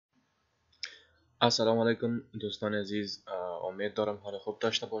السلام علیکم دوستان عزیز، امید دارم حال خوب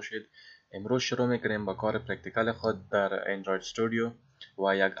داشته باشید. امروز شروع میکنیم با کار پرکتیکال خود در اندروید استودیو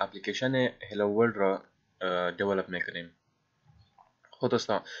و یک اپلیکیشن هلو ورلد را دیولپ میکنیم. خود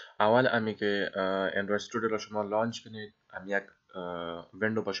دوستان، اول امی که اندروید استودیو را شما لانچ کنید، یک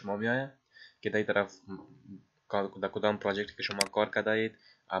ویندو با شما میآید که در طرف در کدام پروژکتی که شما کار کرده اید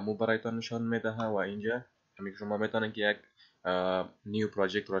امو برایتان نشان میده و اینجا امی که شما میتونید که یک نیو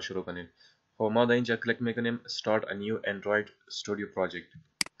پروژکت را شروع کنید. خب ما در اینجا کلیک میکنیم start a new android studio project.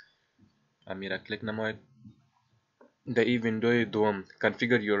 امی را کلیک نمایید. در این ویندوی دوم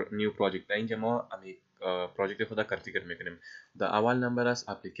configure your new project. در اینجا ما امی پروژکت خود کنفیگر میکنیم. در اول نمبر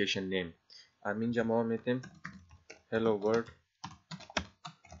است application name. اینجا ما میتیم hello world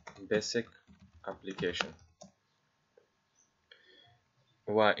basic application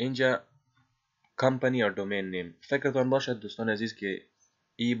و اینجا کمپانی یا دومین نیم. فکرتان باشد دوستان عزیز که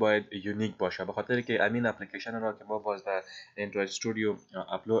ای باید یونیک باشه، به خاطر که امین اپلیکیشن را که ما باز در اندروید استودیو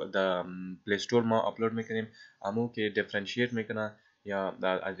اپلود در پلی استور ما اپلود میکنیم، امو که دیفرنشیت میکنه یا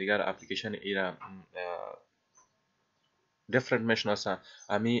از دیگر اپلیکیشن ای را دیفرنت میشناسه،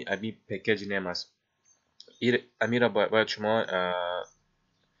 امی پیکیج نیم است. امی را باید شما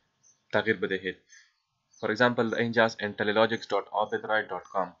تغییر بدهید. For example اینجا است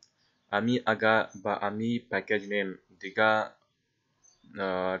intellilogics.orbitrai.com. امی اگر با امی پیکیج نیم دیگه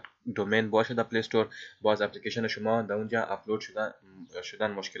دومین باشه در پلی استور، باز اپلیکیشن شما در اونجا اپلود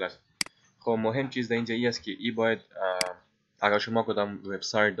شدن مشکل است. خب مهم چیز در اینجا ای است که ای باید اگر شما کدام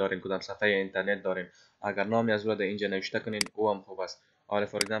وبسایت دارین، کدام صفحه اینترنت دارین، اگر نامی از او در اینجا نوشته کنین او هم خوب است. حالا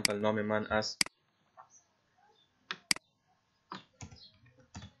فور اگزامپل نام من است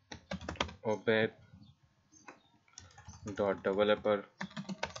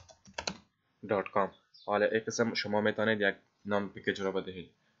obed.developer.com. حالا این قسم شما میتونید یک نام پیکیج را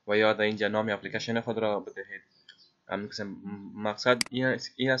بدهید و یا در اینجا نام اپلیکیشن خود را بدهید. مقصد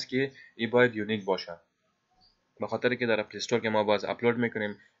این است که ای باید یونیک باشه، به خاطر که در پلی استور که ما باز اپلود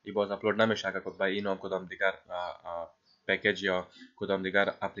میکنیم ای باز اپلود نمیشه اگر با این نام کدام دیگر پکیج یا کدام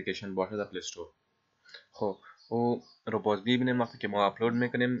دیگر اپلیکیشن باشه در پلی استور. خب او رو باز ببینیم وقتی که ما اپلود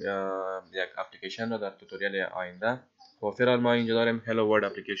میکنیم یک اپلیکیشن را در توتوریال آینده. خب فعلا ما اینجا داریم hello world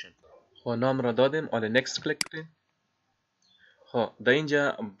اپلیکیشن. خب نام را دادیم، حالا next کلیک کنیم. خب در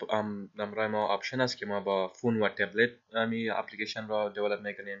اینجا نمرای ما آپشن است که ما با فون و تبلت امی اپلیکیشن را دیولپ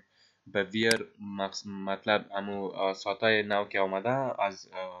میکنیم. به ویر مطلب امو ساتای نو که آمده از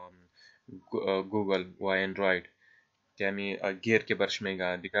گوگل و اندروید که امی گیر که برش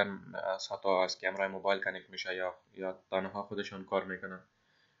میگه، دیگر ساتا از کامرای موبایل کنیکت میشه یا تنها خودشون کار میکنه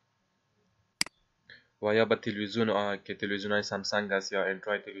و یا به تلویزیون که تلویزیون های سامسونگ است یا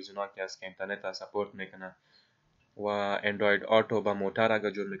اندروید تلویزیون ها که است که اینترنت ها سپورت میکنه و اندروید آتو با موتور اگر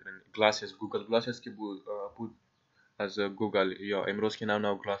جور میکنن. گلاسز گوگل گلاسز که بود از گوگل یا امروز که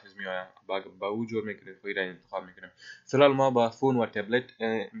نو گلاسز میآید با او جور میکنیم و را انتخاب میکنیم. فعلا ما با فون و تبلت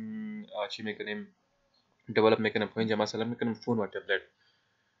چی میکنیم دیولپ میکنیم. خب اینجا مثلا میکنیم فون و تبلت.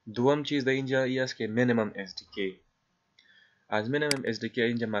 دوم چیز در اینجا ای است که مینیمم SDK. از مینیمم SDK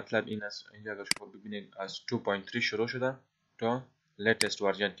اینجا مطلب این است، اینجا اگر شما ببینید از 2.3 شروع شده تا لیتست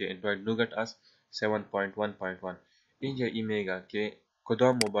ورژن که اندروید نوگت است 7.1.1. اینجا ای میگه که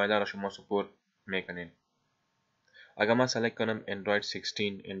کدام موبایل را شما سپورت میکنین. اگر من سلکت کنم اندروید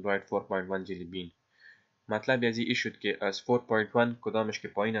 16 اندروید 4.1 جلی بین، مطلب از این شد که از 4.1 کدامش که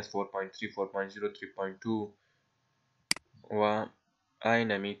پایین است 4.3 4.0 3.2 و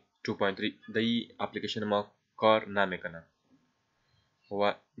اینمی 2.3 در این اپلیکیشن ما کار نمیکنه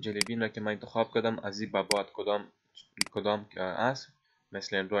و جلی بین را که من انتخاب کردم از این بعد کدام است،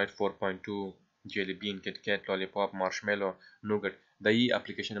 مثل اندروید 4.2 جلی بین کت کت لالیپاپ مارشملو نوگت در این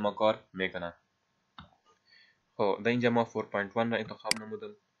اپلیکیشن ما کار میکنه. خب در اینجا ما 4.1 را انتخاب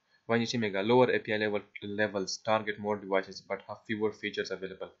نمودم و اینجا چی میگه lower API levels target more devices but have fewer features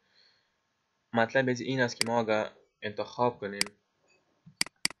available. مطلب از این است که ما اگر انتخاب کنیم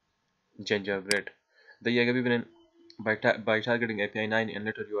gingerbread در اینجا ببینیم by targeting API 9 and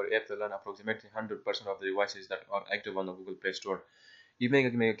later your app will learn approximately 100% of the devices that are active on the Google Play Store. این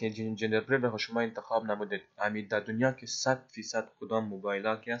میگه که gingerbread را شما انتخاب نمودید. همین در دنیا که 100% کدام موبایل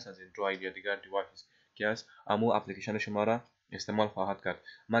ها که است از اندروید یا دیگر دیوایس که است امو اپلیکیشن شما را استعمال خواهد کرد،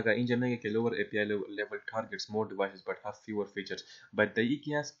 مگر اینجا میگه که lower API level targets more devices but have fewer features. بعد در این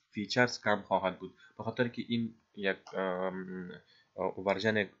که است فیچرز کم خواهد بود، به خاطر که این یک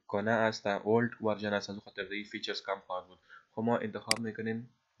ورژن کنه است، اولد ورژن است، از خاطر در این فیچرز کم خواهد بود. خب ما انتخاب میکنیم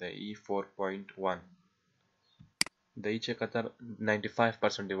در این 4.1. در این چقدر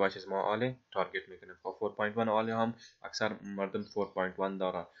 95% دیوایسز ما آله تارگت میکنیم. خب 4.1 آله هم اکثر مردم 4.1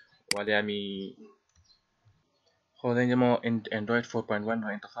 داره ولی امی خود اینجا ما اندروید 4.1 را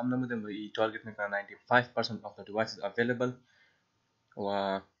انتخاب نمودیم و این تارگت میکنه 95% of the devices available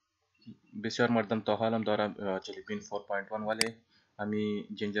و بسیار مردم تا حالم دارم جلی بین 4.1 ولی امی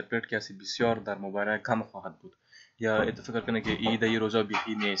جینجر برید کسی بسیار در موبایل کم خواهد بود یا اتفاق کنه که ای در این روزا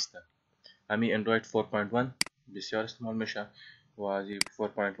بیخی نیست. امی اندروید 4.1 بسیار استعمال میشه و از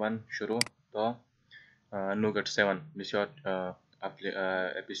 4.1 شروع تا نوگت 7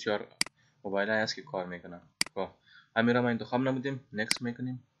 بسیار موبایل هست که کار میکنن. خب همین را ما انتخاب نمودیم next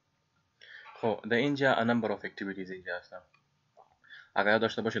میکنیم. خب در اینجا a number of activities اینجا هستن. اگر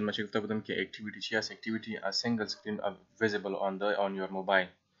داشته باشید من چی گفته بودم که activity چی هست؟ activity a single screen visible on your mobile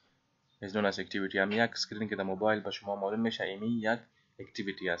is known as activity. هم یک سکرین که در موبایل به شما معلوم میشه ایمی یک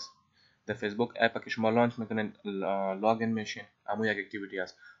activity است. در فیسبوک اپ که شما لانچ میکنین لاگین میشین همون یک activity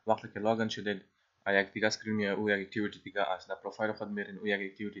است. وقتی که لاگین شدید یک دیگه اسکرین میاد او یک اکتیویتی دیگه است. در پروفایل خود میرین او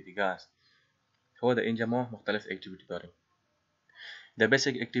یک اکتیویتی دیگه است. خود اینجا ما مختلف اکتیویتی داریم. در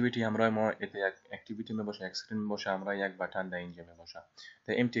بیسیک اکتیویتی همراه ما یک اکتیویتی می باشه، یک اسکرین می باشه، همراه یک بتن در اینجا می باشه.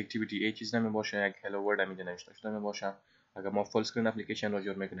 در امتی اکتیویتی ای چیز نمی باشه، یک هلو ورد اینجا نوشته شده می باشه. اگر ما فول اسکرین اپلیکیشن رو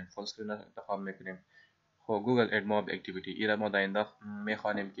جور میکنیم فول اسکرین انتخاب میکنیم. خب گوگل اد ماب اکتیویتی ایرا ما در این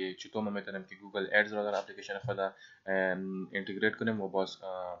میخوانیم که چطور ما میتونیم که گوگل ادز رو در اپلیکیشن خود اینتگریت کنیم و باز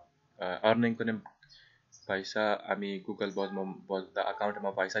ارنینگ کنیم پیسه. امی گوگل باز در اکانت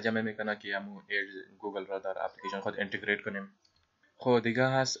ما پیسه جمع میکنه که همون ایدز گوگل را در اپلیکیشن خود اینتگریت کنیم. خب دیگه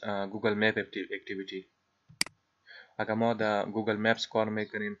هست گوگل مپ اکتیویتی. اگر ما در گوگل مپس کار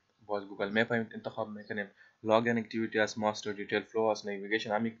میکنیم باز گوگل مپ انتخاب میکنیم. لاگین اکتیویتی از ماستر دیتیل فلو از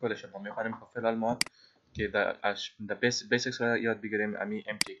نیویگیشن همین کلش ما میخوانیم که فعلا ما که در بیسیکس را یاد بگیریم امی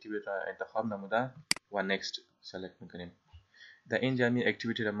امتی اکتیویتی را انتخاب نموده و next سلکت میکنیم. در اینجا امی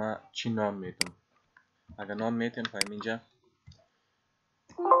اکتیویتی را ما چی نام میتونم؟ اگر نام میتونم پایم اینجا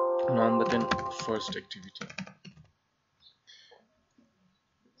نام بتن first activity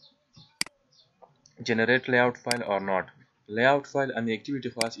generate layout file or not. layout file امی اکتیویتی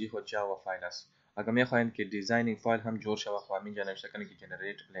خاص ای خود جاوا فایل است. اگر میخواین که دیزاینینگ فایل هم جور شود خب همینجا نوشته کنید که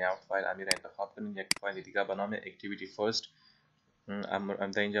generate layout file امی را انتخاب کنید. یک فایل دیگه به نام activity first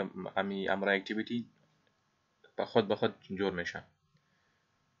در اینجا امی امر اکتیویتی به خود جور میشه.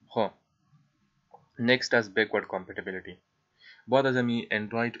 خب next از backward compatibility. بعد از امی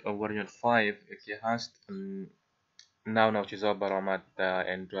اندروید ورژن 5 که هست نو چیزا برآمد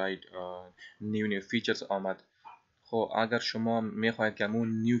در اندروید نیو فیچرز آمد. خب اگر شما میخواهید که همون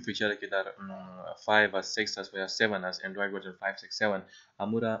نیو فیچر که در 5 و 6 است و یا 7 است اندروید ورژن 5 6 7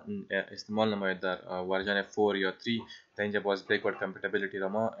 همون را استعمال نماید در ورژن 4 یا 3 در اینجا باز backward compatibility را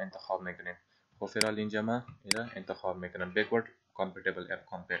ما انتخاب میکنیم. خب فعلا اینجا ما اینا انتخاب میکنم backward compatible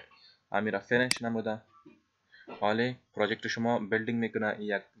app compare. همین را فینیش نموده. حالا پروژکت شما بیلدینگ میکنه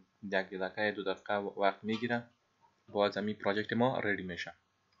یک دقیقه 2 دقیقه وقت میگیره. باز همین پروژکت ما ریدی میشه.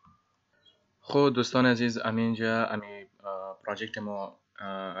 خب دوستان عزیز اینجا همین پروژکت ما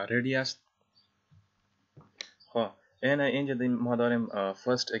ریدی است. خب اینجا ما داریم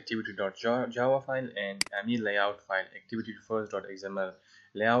first activity.java file and همین layout file activity first.xml.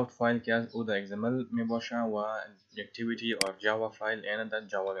 layout file که از او در xml می باشه و activity or java file این در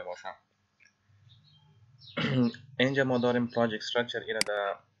java می باشه. اینجا ما داریم project structure این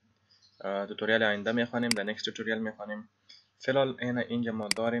در توتوریال آینده میخوانیم در next توتوریال میخوانیم. فعلا اینجا ما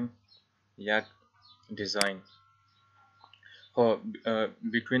داریم یک دیزاین. خب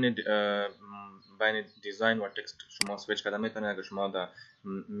بین دیزاین و تکست شما سویچ کردن میتونید. اگر شما در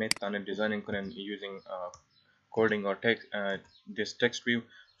میتونید دیزاینینگ کنین using coding or this text view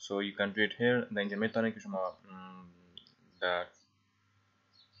so you can do it here. در اینجا میتونید که شما در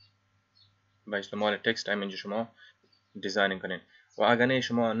با استعمال تکست هم اینجا شما دیزاینینگ کنین. و اگر نه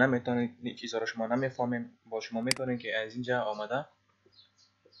شما نمیتونید چیزها رو شما نمیفهمین با شما میتونید که از اینجا آمده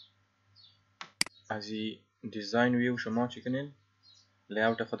از این دیزاین ویو شما چی کنین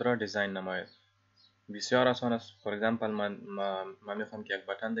لیاوت خود را دیزاین نماید. بسیار آسان است. فور اگزامپل من میخوام که یک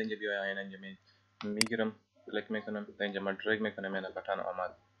بتن در اینجا بیاید. اینجا میگیرم کلیک میکنم در اینجا من درگ میکنم این بتن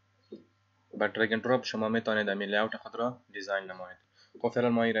آمد. با درگ اند دراپ شما میتونید همین لیاوت خود را دیزاین نماید. خب فعلا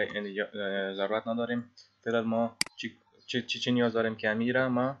ما این ضرورت نداریم. فعلا ما چی نیاز داریم که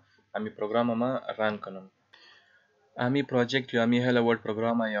همین پروگرام ما رن کنم. همین پروژکت یا همین هلو ورلد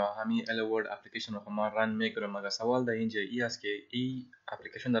پروگرام یا همین هلو ورلد اپلیکیشن رو ما رن میکنیم. مگر سوال در اینجا ای است که این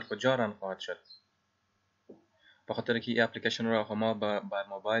اپلیکیشن در کجا رن خواهد شد؟ به خاطر که این اپلیکیشن رو ما بر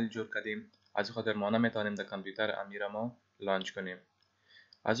موبایل جور کردیم از خاطر ما نمیتونیم در کامپیوتر امیر ما لانچ کنیم.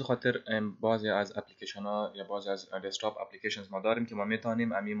 از خاطر بعضی از اپلیکیشن ها یا بعضی از دسکتاپ اپلیکیشنز ما داریم که ما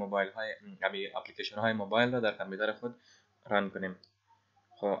میتونیم همین موبایل های همین اپلیکیشن های موبایل را در کامپیوتر خود رن کنیم.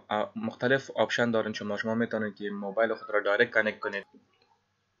 خب مختلف آپشن دارن شما میتونید که موبایل خود را دایرکت کانکت کنید.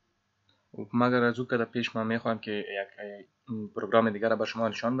 مگر از او که در پیش ما میخوام که یک پروگرام دیگر را به شما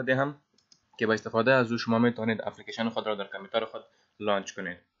نشان بدهم که با استفاده از او شما میتونید اپلیکیشن خود را در کامپیوتر خود لانچ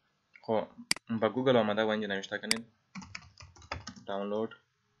کنید. خب با گوگل آمده و اینجا نوشته کنید دانلود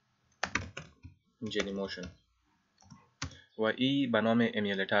genymotion و ای به نام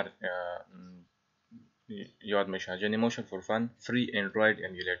امیولاتور یاد میشه. genymotion for fun free android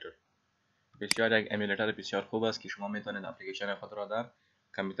emulator. بسیار یک امیولاتور بسیار خوب است که شما میتونید اپلیکیشن خود را در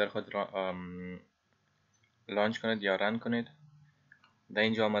کامپیوتر خود را لانچ کنید یا رن کنید. در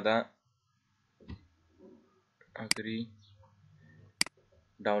اینجا آمده agree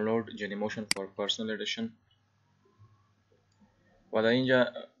download genymotion for personal edition و در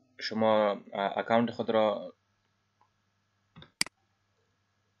اینجا شما اکاونت خود را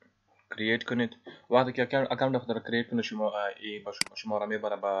کرییت کنید. وقتی که اکاونت خود را کرییت کنید شما را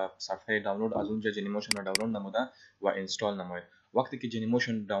میبره به صفحه دانلود. از اونجا genymotion را دانلود نموده و اینستال نمایید. وقتی که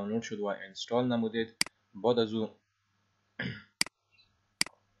genymotion دانلود شد و اینستال نمودید، بعد از او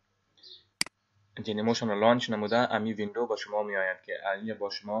genymotion را لانچ نموده، امی ویندو با شما می آید که اینجا با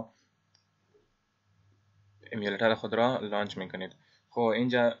شما امیولاتور خود را لانچ میکنید. خب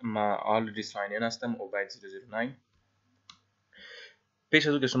اینجا ما آلردی ساین این هستم اوبید 009. پیش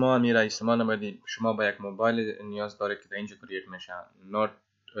از او که شما می را استعمال نمایید، شما با یک موبایل نیاز دارید که در اینجا کرییت میشه. not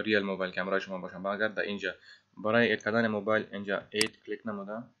ریل موبایل که همراه شما باشه. اگر در اینجا برای اد کردن موبایل اینجا 8 کلیک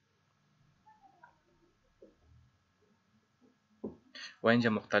نموده و اینجا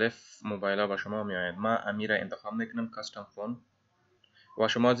مختلف موبایل ها با شما می آید. ما امی را انتخاب میکنم کاستم فون و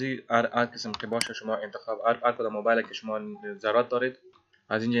شما هر قسم که باشه شما انتخاب هر کدام موبایل که شما ضرورت دارید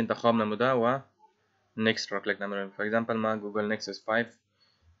از اینجا انتخاب نموده و next را کلیک نموده. for example ما گوگل نکسس 5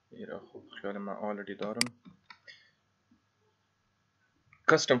 ایرا خوب خیال ما آلردی دارم.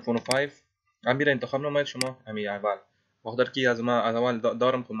 کاستم فون 5 امی را انتخاب نماید شما. امی اول وقت که از اول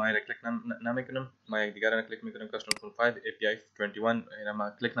دارم که ما ایرا کلیک نمیکنم، ما یک دیگر را کلیک میکنم کاستم فون 5 API 21 ایرا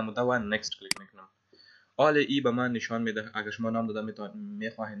ما کلیک نموده و next کلیک میکنم. آل ای به من نشان میده. اگر شما نام داده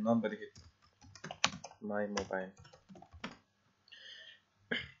میخواهید نام بدهید my mobile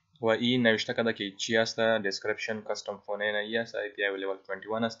و این نوشته کرده که چی است. description custom phone ای است API level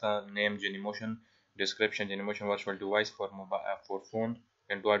 21 است. name genymotion description genymotion virtual device for phone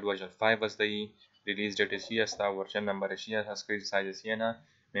Android version 5 است. release date سی است. version number سی است. screen size سی نه.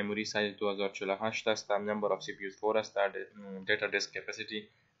 memory size 2048 است. number of CPUs 4 است. data disk capacity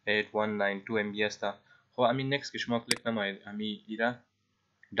 8192 MB است. خب همین next که شما کلیک نمایید همین ایرا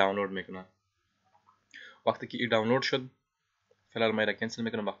دانلود میکنه. وقتی که این دانلود شد فعلا ما ایرا کنسل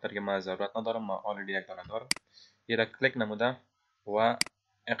میکنم وقتی که ما ضرورت ندارم. ما آلردی یک دانه دارم. ایرا کلیک نموده و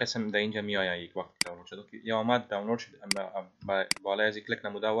این قسم در اینجا می آید. یک وقت دانلود شد یا آمد دانلود شد بالای از کلیک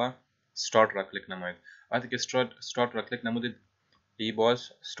نموده و start را کلیک نمایید. وقتی که start را کلیک نمودید این باز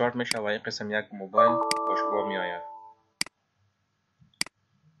start میشه و این قسم یک موبایل با شما می آید.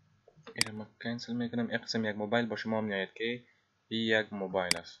 ایرا ما کنسل میکنم. این قسم یک موبایل با شما می آید که این یک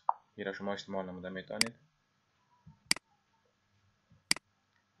موبایل است. ایرا شما استعمال نموده میتونید.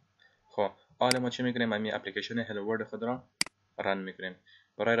 خب حالا ما چی میکنیم؟ همین اپلیکیشن هلو ورلد خود را رن میکنیم.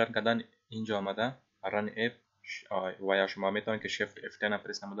 برای رن کردن اینجا آمده رن اپ و یا شما میتونید که شیفت F10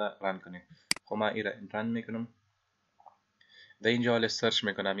 پرس نموده رن کنید. خب ما این رن میکنم. در اینجا حالا سرچ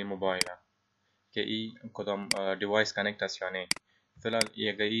میکنم این موبایل که این کدام دیوایس کانکت است یا نه. فعلا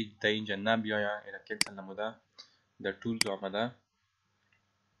ای در اینجا نبیاید اینا کنسل نموده. در تولز آمده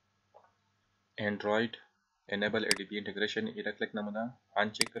اندروید enable ADB integration اینا کلیک نموده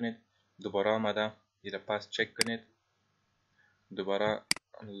آن چک کنید. دوباره آمده اینا پاس چک کنید. دوباره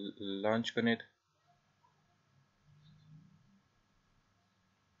لانچ کنید.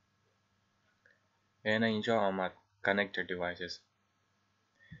 اینا اینجا آمد connected devices.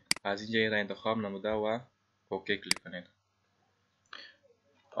 از اینجا اینا انتخاب نموده و اوکی کلیک کنید.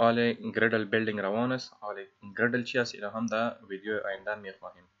 حالا گریدل بیلدینگ روان است. حالا گریدل چی است اینا هم در ویدیو آینده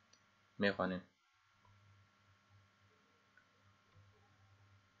میخوانیم.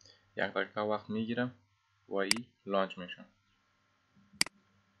 یک دقیقه وقت میگیرم و این لانچ میشه.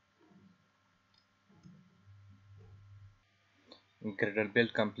 گریدل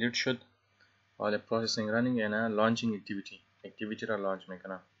بیلد کامپلیت شد. حالا پروسسینگ رنینگ یعنی لانچینگ اکتیویتی را لانچ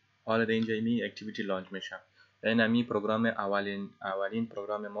میکنه. حالا در اینجا می اکتیویتی لانچ میشه. این می پروگرام اولین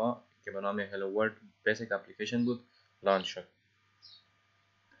پروگرام ما که به نام هلو ورلد بیسیک اپلیکیشن بود لانچ شد.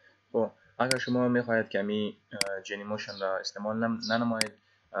 خب اگر شما میخواهید که می genymotion را استعمال ننمایید،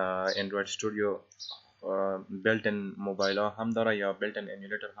 اندروید استودیو بیلت این موبایل ها هم داره یا بیلت این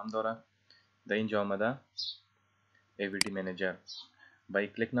امیولاتور هم داره. در اینجا آمده AVD منیجر با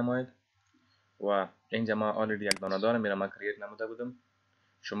کلیک نمایید و اینجا ما آلردی یک دانه دارم میرم ما کرییت نموده بودم.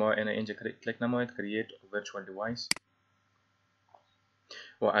 شما اینجا کلیک نمایید کرییت virtual device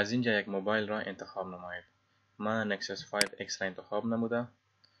و از اینجا یک موبایل را انتخاب نمایید. ما نکسس 5X را انتخاب نموده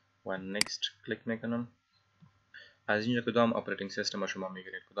و next کلیک میکنم. از اینجا کدام اپراتینگ سیستم شما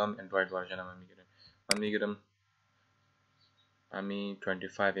میگیرید، کدام اندروید ورژن ما میگیرید. من میگیرم امی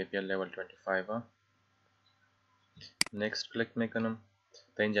 25 APL level 25 ها. next کلیک میکنم.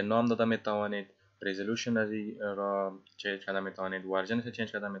 تا اینجا نام داده میتوانید، ریزولوشن از را چنج کرده میتوانید، ورژنش را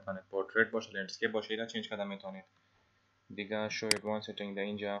چنج کرده میتوانید، پورتریت باشه، لندسکیپ باشه، اینا چنج کرده میتوانید. دیگه شو ادوانس سیتینگ در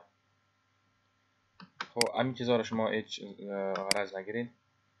اینجا. خب همین چیزا رو شما هیچ غرض نگیرید.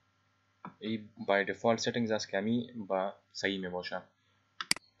 این بای دیفالت سیتینگز است که همی با صحیح می باشه.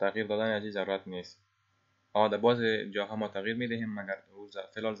 تغییر دادن از این ضرورت نیست. در باز جاها ما تغییر میدهیم مگر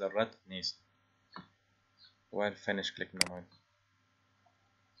فعلا ضرورت نیست. و فینیش کلیک نمایید.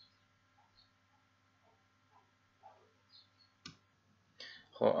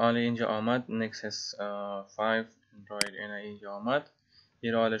 خب حالا اینجا آمد نکسس 5 اندروید اینجا آمد.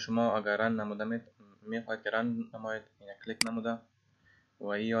 این حال شما اگر رن نموده میخواید که رن نمایید، این کلیک نموده و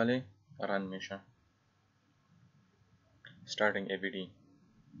این حال رن میشه. starting AVD.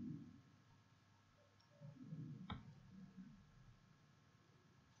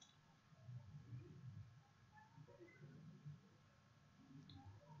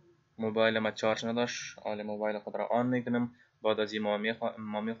 موبایل ما چارج نداشت، حالا موبایل خود را آن میکنم. بعد از این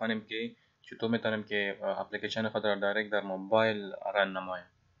ما میخوانیم که چطور میتونیم که اپلیکیشن خود را دایرکت در موبایل رن نماییم.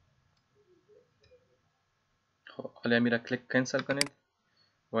 خب حالا میره کلیک کنسل کنید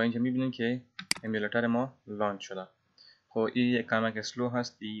و اینجا میبینید که امیولاتور ما لانچ شده. خب این کمک سلو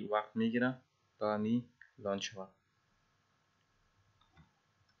هست، این وقت میگیره تا می لانچ شود.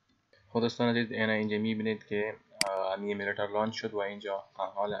 خب دوستان عزیز اینجا میبینید که امیولاتور لانچ شد و اینجا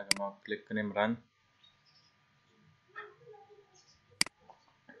حالا اگر ما کلیک کنیم رن،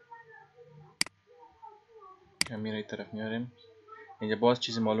 میره این طرف میاریم. اینجا باز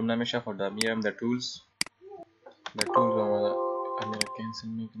چیزی معلوم نمیشه. خود میارم در تولز آمده، میره کانسل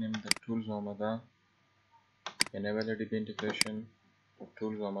میکنیم. در تولز آمده enable DB integration،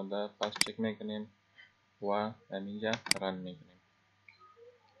 تولز آمده پس چک میکنیم و اینجا رن میکنیم.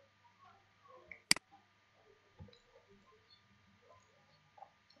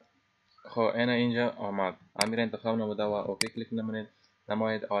 خب اینجا آمد، امیر انتخاب نموده و اوکی کلیک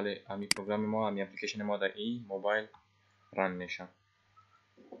نماید. حالا امی پروگرام ما، امی اپلیکیشن ما در ای موبایل رن میشه.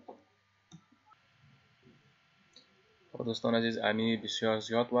 خب دوستان عزیز امی بسیار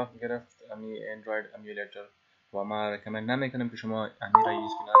زیاد وقت گرفت، امی اندروید امیولاتور، و ما رکمند نمیکنم که شما امی را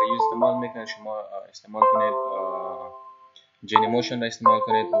یوز کنید. اگر یوز استعمال میکنید شما استعمال کنید genymotion را استعمال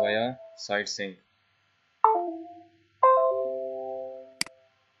کنید و یا sidesync.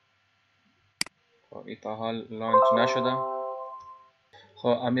 خب این تا حال لانچ نشده. خب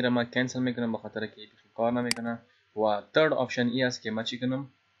امی را ما کنسل میکنم بخاطر که کار نمیکنه. و ترد آپشن ای است که ما چی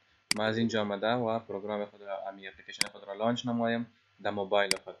کنم، ما از اینجا آمده و پروگرام خود را، امی اپلیکیشن خود را لانچ نمایم در موبایل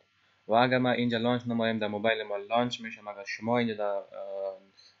خود. و اگر ما اینجا لانچ نمایم در موبایل ما لانچ میشه، مگر شما اینجا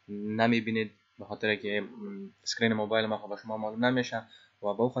نمیبینید بخاطر که اسکرین موبایل ما خب شما معلوم نمیشه.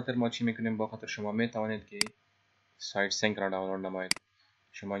 و با خاطر ما چی میکنیم، با خاطر شما میتوانید که سایت سینک را دانلود نمایید.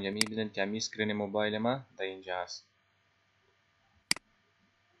 شما اینجا میبینید که امی اسکرین موبایل ما در اینجا است.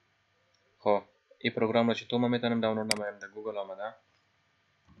 خب این پروگرام را چطور ما میتونیم دانلود نمایم؟ در گوگل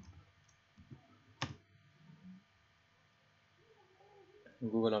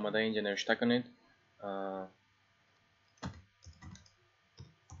آمده، اینجا نوشته کنید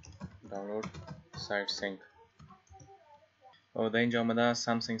دانلود سایت سینک و در اینجا آمده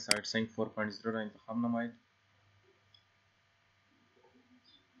سامسونگ سایت سینک 4.0 را انتخاب نمایید.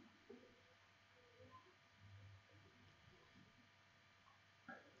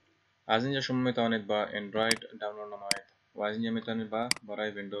 از اینجا شما میتوانید با اندروید دانلود نمایید و از اینجا میتوانید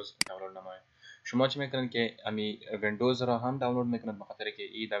برای ویندوز دانلود نمایید. شما چی میکنید که امی ویندوز را هم دانلود میکنید بخاطر که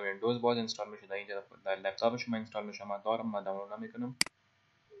این در ویندوز باز اینستال میشه، در اینجا در لپتاپ شما اینستال میشه. ما دارم، ما دانلود نمیکنم.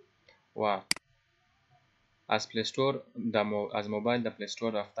 و از پلی استور از موبایل در پلی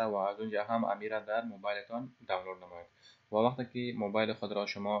استور رفته و از اونجا هم امی را در موبایلتان دانلود نمایید. و وقتی که موبایل خود را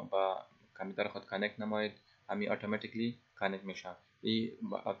شما با کامپیوتر خود کانکت نمایید، امی اتوماتیکلی کانکت میشه. این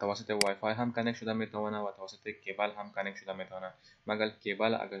توسط وای فای هم کانکت شده میتونه و توسط کیبل هم کانکت شده میتونه، مگر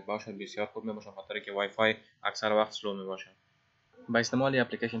کیبل اگر باشد بسیار خوب میباشه خاطر که وای فای اکثر وقت سلو میباشه. با استعمال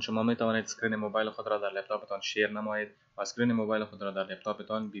اپلیکیشن شما میتوانید اسکرین موبایل خود را در لپتاپتان شیر نمایید و اسکرین موبایل خود را در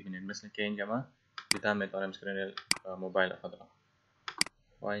لپتاپتان ببینید. مثل که اینجا ما دیدم میتونم اسکرین موبایل خود را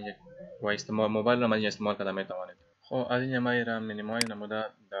و اینجا و موبایل را ما استعمال کرده میتوانید. خب از این ما را مینیمایز نموده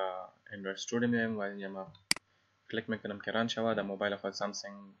در اندروید استودیو میایم و از این ما کلیک میکنم که ران شود. در موبایل خود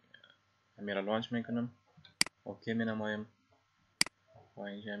سامسونگ میرا لانچ میکنم. اوکی می نمایم و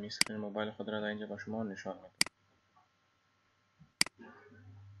اینجا می اسکرین موبایل خود را در اینجا با شما نشان میدم.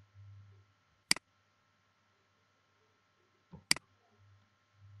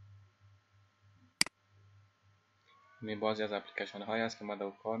 می بعضی از اپلیکیشن های است که ما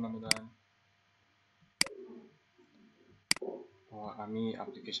در کار نمودم و امی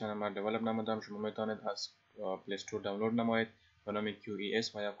اپلیکیشن ما دیولپ نمودم. شما میتونید از پلی استور دانلود نمایید به نام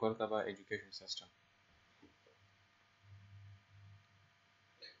QES و یا کورتابا ایژوکیشن سیستم.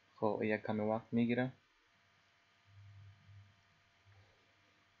 خب یک کمی وقت میگیره.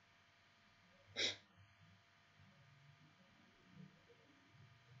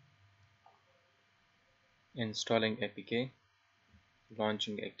 installing APK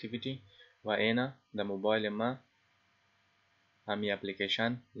launching activity و اینا در موبایل ما امی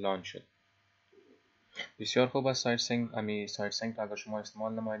اپلیکیشن لانچ شد. بسیار خوب است sidesync. امی sidesync اگر شما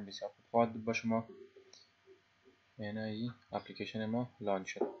استعمال نمایید بسیار خوب خواهد بود با شما. یعنی اپلیکیشن ما لانچ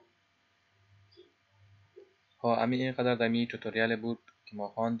شد. ها امی اینقدر در می توتوریال بود که ما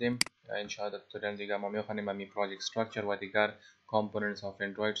خواندیم. انشاءالله در توتوریال دیگر ما میخوانیم امی پراجکت استراکچر و دیگر کامپوننتس اف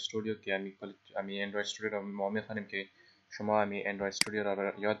اندروید استودیو که امی اندروید استودیو را ما میخوانیم که شما امی اندروید استودیو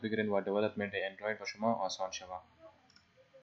را یاد بگیرید و دیولپمنت اندروید و شما آسان شود.